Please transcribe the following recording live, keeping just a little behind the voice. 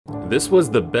This was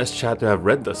the best chapter I've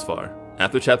read thus far.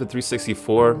 After chapter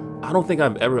 364, I don't think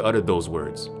I've ever uttered those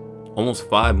words. Almost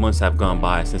 5 months have gone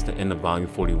by since the end of volume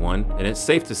 41, and it's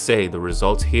safe to say the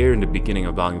results here in the beginning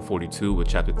of volume 42 with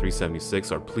chapter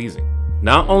 376 are pleasing.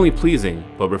 Not only pleasing,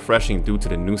 but refreshing due to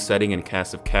the new setting and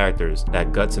cast of characters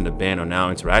that Guts and the band are now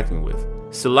interacting with.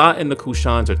 Salat and the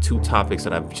Kushans are two topics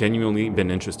that I've genuinely been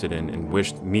interested in and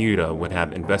wished Miura would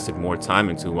have invested more time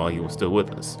into while he was still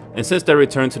with us. And since their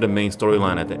return to the main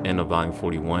storyline at the end of volume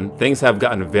 41, things have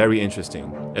gotten very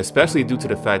interesting, especially due to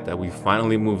the fact that we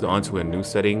finally moved on to a new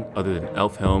setting other than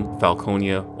Elfhelm,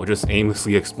 Falconia, or just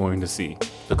aimlessly exploring the sea.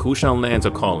 The Kushan lands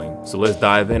are calling, so let's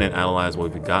dive in and analyze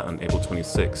what we got on April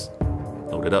 26th.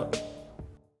 Load it up.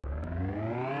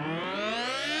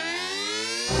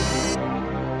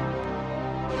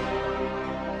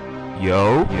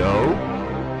 Yo.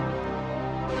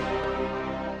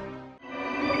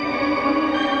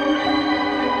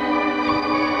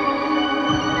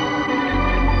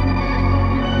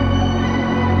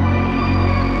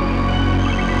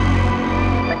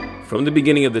 From the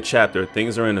beginning of the chapter,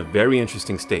 things are in a very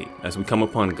interesting state as we come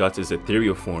upon Guts'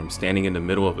 ethereal form standing in the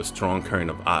middle of a strong current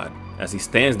of Odd. As he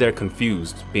stands there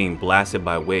confused, being blasted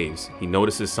by waves, he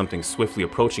notices something swiftly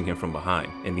approaching him from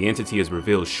behind, and the entity is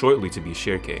revealed shortly to be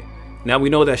Shirkei. Now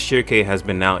we know that Shirkei has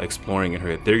been now exploring in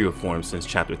her ethereal form since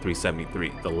chapter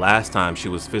 373, the last time she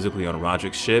was physically on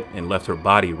Roderick's ship and left her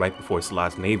body right before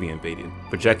Salat's navy invaded,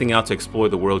 projecting out to explore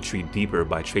the world tree deeper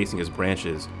by tracing its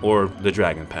branches, or the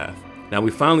dragon path. Now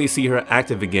we finally see her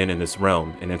active again in this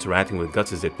realm and interacting with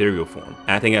Guts' ethereal form,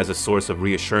 acting as a source of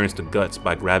reassurance to Guts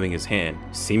by grabbing his hand,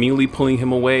 seemingly pulling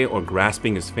him away or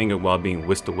grasping his finger while being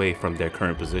whisked away from their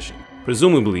current position.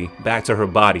 Presumably back to her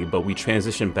body, but we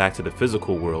transition back to the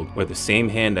physical world where the same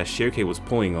hand that Shirkei was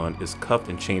pulling on is cuffed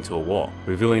and chained to a wall,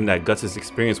 revealing that Guts'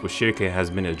 experience with Shirkei has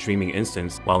been a dreaming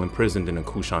instance while imprisoned in a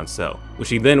Kushan cell, which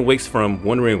he then wakes from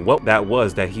wondering what that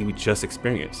was that he just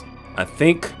experienced. I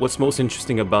think what's most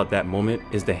interesting about that moment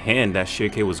is the hand that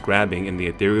Shirkei was grabbing in the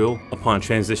ethereal. Upon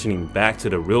transitioning back to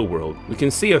the real world, we can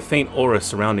see a faint aura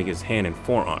surrounding his hand and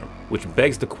forearm, which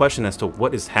begs the question as to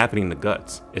what is happening to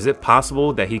Guts. Is it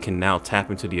possible that he can now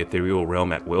tap into the ethereal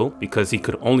realm at will, because he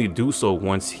could only do so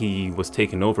once he was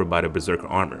taken over by the Berserker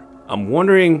armor? I'm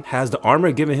wondering, has the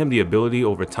armor given him the ability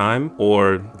over time,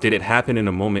 or did it happen in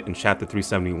a moment in chapter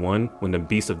 371 when the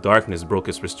Beast of Darkness broke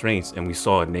its restraints and we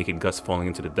saw a naked Guts falling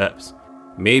into the depths?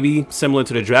 Maybe similar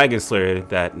to the Dragon Slayer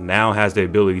that now has the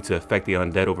ability to affect the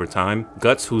undead over time,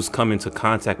 Guts, who's come into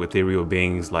contact with ethereal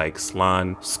beings like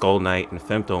Slann, Skull Knight, and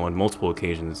Femto on multiple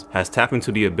occasions, has tapped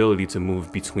into the ability to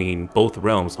move between both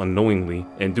realms unknowingly,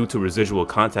 and due to residual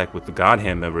contact with the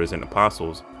Godhand members and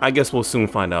apostles. I guess we'll soon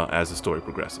find out as the story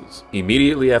progresses.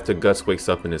 Immediately after Guts wakes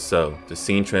up in his cell, the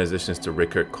scene transitions to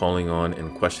Rickert calling on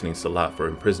and questioning Salat for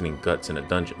imprisoning Guts in a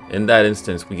dungeon. In that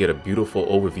instance, we get a beautiful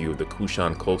overview of the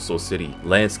Kushan coastal city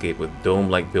landscape with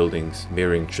dome-like buildings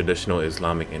mirroring traditional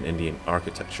Islamic and Indian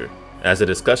architecture. As the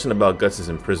discussion about Guts'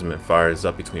 imprisonment fires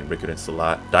up between Rickert and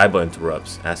Salat, Daiba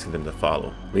interrupts, asking them to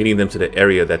follow, leading them to the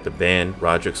area that the band,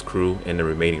 Roderick's crew, and the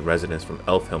remaining residents from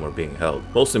Elfhelm are being held.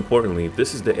 Most importantly,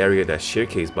 this is the area that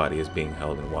Shirkei's body is being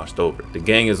held and watched over. The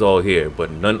gang is all here, but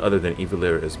none other than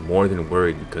Evilira is more than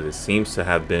worried because it seems to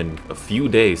have been a few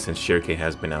days since Shirkei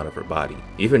has been out of her body.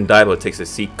 Even Daiba takes a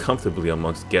seat comfortably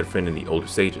amongst Gedfrin and the older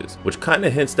sages, which kinda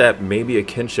hints that maybe a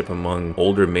kinship among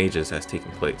older mages has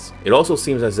taken place. It also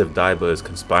seems as if Daiba is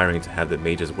conspiring to have the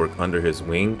mages work under his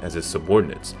wing as his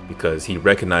subordinates, because he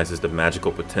recognizes the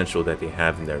magical potential that they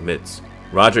have in their midst.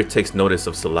 Roderick takes notice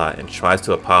of Salat and tries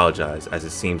to apologize as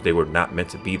it seems they were not meant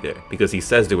to be there, because he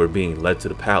says they were being led to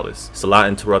the palace. Salat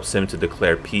interrupts him to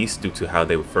declare peace due to how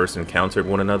they first encountered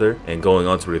one another, and going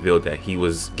on to reveal that he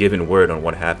was given word on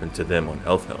what happened to them on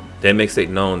Elfhelm. Then makes it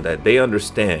known that they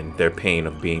understand their pain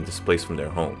of being displaced from their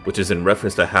home, which is in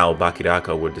reference to how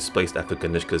Bakiraka were displaced after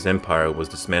Ganishka's empire was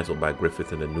dismantled by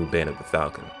Griffith and the new band of the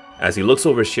Falcon. As he looks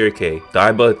over Shirkei,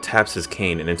 Daiba taps his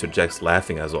cane and interjects,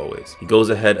 laughing as always. He goes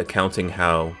ahead accounting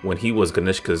how, when he was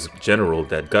Ganishka's general,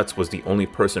 that Guts was the only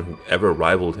person who ever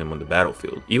rivaled him on the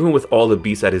battlefield. Even with all the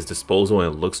beasts at his disposal,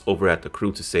 and looks over at the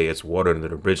crew to say it's water under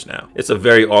the bridge now. It's a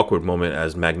very awkward moment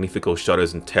as Magnifico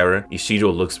shudders in terror,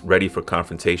 Ishijo looks ready for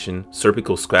confrontation,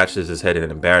 Serpico scratches his head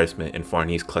in embarrassment, and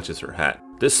Farnese clutches her hat.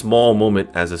 This small moment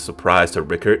as a surprise to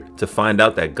Rickert to find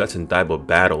out that Guts and Daiba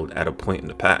battled at a point in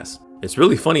the past. It's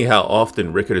really funny how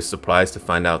often Rickert is surprised to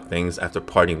find out things after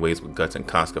parting ways with Guts and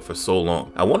Casca for so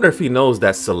long. I wonder if he knows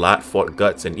that Salat fought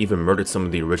Guts and even murdered some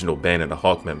of the original band of the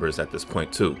Hawk members at this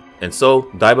point too. And so,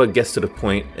 Daiba gets to the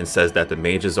point and says that the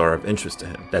mages are of interest to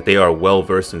him, that they are well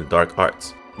versed in the dark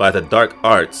arts. By the dark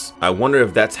arts, I wonder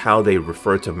if that's how they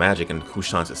refer to magic in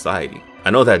Kushan society.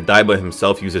 I know that Daiba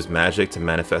himself uses magic to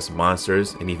manifest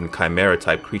monsters and even chimera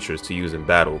type creatures to use in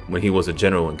battle when he was a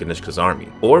general in Ganishka's army.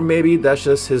 Or maybe that's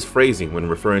just his phrasing when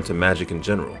referring to magic in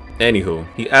general. Anywho,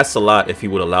 he asks Salat if he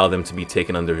would allow them to be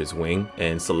taken under his wing,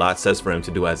 and Salat says for him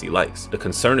to do as he likes. The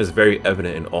concern is very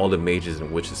evident in all the mages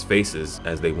and witches' faces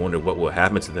as they wonder what will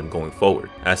happen to them going forward.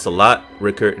 As Salat,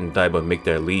 Rickert, and Daiba make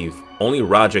their leave, only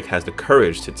Roderick has the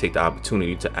courage to take the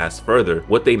opportunity to ask further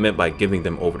what they meant by giving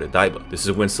them over to Daiba. This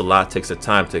is when Salat takes the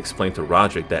time to explain to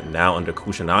Roderick that now under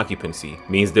Kushan occupancy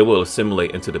means they will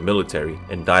assimilate into the military,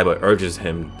 and Daiba urges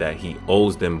him that he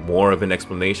owes them more of an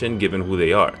explanation given who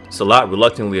they are. Salat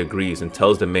reluctantly agrees and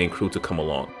tells the main crew to come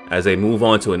along. As they move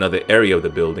on to another area of the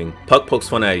building, Puck pokes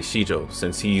fun at Ishijo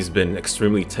since he's been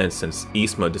extremely tense since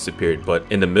Isma disappeared, but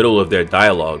in the middle of their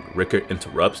dialogue, Rickert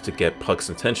interrupts to get Puck's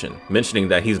attention, mentioning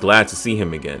that he's glad to see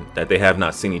him again, that they have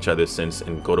not seen each other since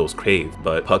in Goto's cave,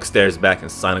 but Puck stares back in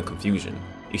silent confusion.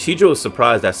 Ishijo is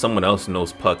surprised that someone else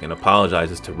knows Puck and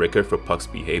apologizes to Rickert for Puck's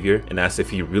behavior and asks if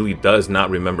he really does not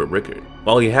remember Rickert.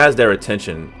 While he has their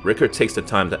attention, Rickert takes the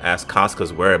time to ask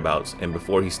Casca's whereabouts, and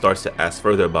before he starts to ask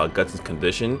further about Guts'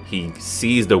 condition, he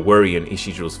sees the worry in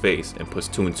Ishijo's face and puts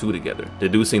 2 and 2 together,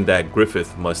 deducing that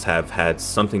Griffith must have had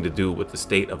something to do with the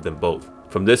state of them both.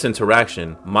 From this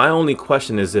interaction, my only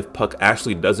question is if Puck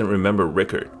actually doesn't remember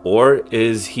Rickert, or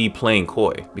is he playing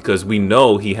coy? Because we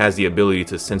know he has the ability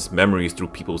to sense memories through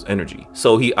people's energy.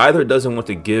 So he either doesn't want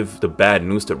to give the bad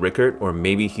news to Rickert, or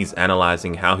maybe he's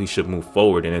analyzing how he should move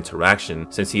forward in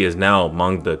interaction since he is now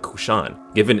among the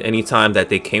Kushan, given any time that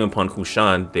they came upon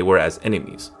Kushan, they were as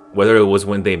enemies. Whether it was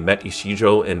when they met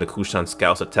Ishijo and the Kushan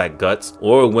scouts attacked Guts,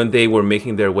 or when they were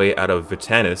making their way out of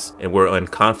Vitanis and were in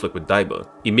conflict with Daiba.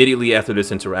 Immediately after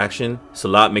this interaction,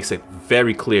 Salat makes it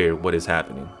very clear what is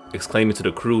happening, exclaiming to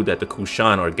the crew that the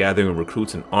Kushan are gathering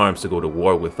recruits and arms to go to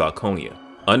war with Falconia.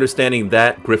 Understanding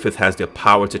that Griffith has the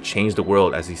power to change the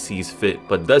world as he sees fit,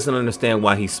 but doesn't understand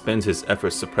why he spends his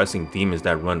efforts suppressing demons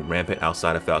that run rampant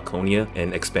outside of Falconia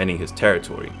and expanding his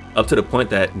territory. Up to the point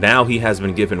that now he has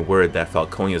been given word that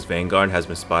Falconia's vanguard has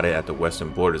been spotted at the western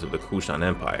borders of the Kushan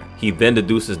Empire. He then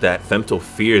deduces that Femto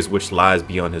fears which lies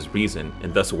beyond his reason,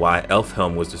 and thus why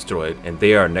Elfhelm was destroyed, and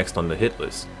they are next on the hit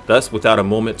list. Thus, without a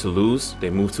moment to lose, they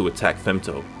move to attack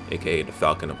Femto, aka the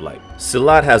Falcon of Light.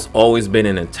 Salat has always been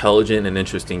an intelligent and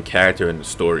interesting character in the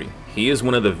story. He is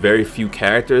one of the very few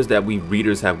characters that we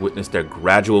readers have witnessed their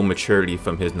gradual maturity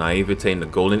from his naivete in the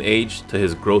Golden Age to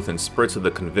his growth in spurts of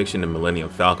the Conviction and Millennium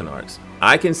Falcon arcs.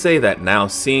 I can say that now,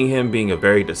 seeing him being a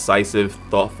very decisive,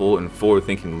 thoughtful, and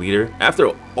forward-thinking leader,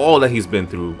 after all that he's been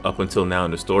through up until now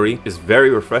in the story, is very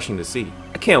refreshing to see.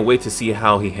 I can't wait to see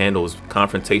how he handles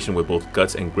confrontation with both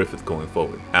Guts and Griffith going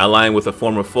forward, allying with a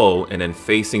former foe and then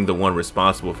facing the one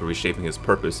responsible for reshaping his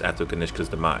purpose after Ganishka's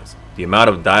demise. The amount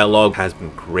of dialogue has been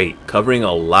great, covering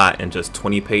a lot in just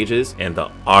 20 pages, and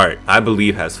the art, I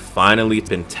believe, has finally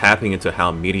been tapping into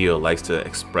how media likes to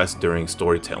express during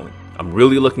storytelling. I'm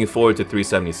really looking forward to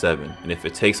 377, and if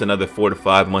it takes another 4 to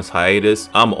 5 months hiatus,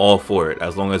 I'm all for it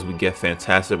as long as we get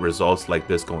fantastic results like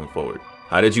this going forward.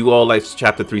 How did you all like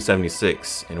chapter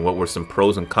 376, and what were some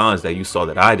pros and cons that you saw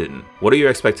that I didn't? What are your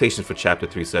expectations for chapter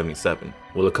 377?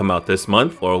 Will it come out this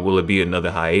month, or will it be another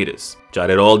hiatus? Jot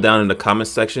it all down in the comments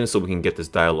section so we can get this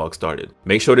dialogue started.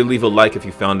 Make sure to leave a like if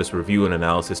you found this review and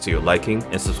analysis to your liking,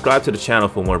 and subscribe to the channel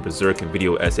for more Berserk and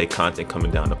video essay content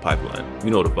coming down the pipeline.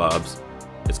 You know the vibes.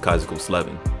 It's Kaizoku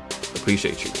Sleven.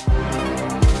 Appreciate you.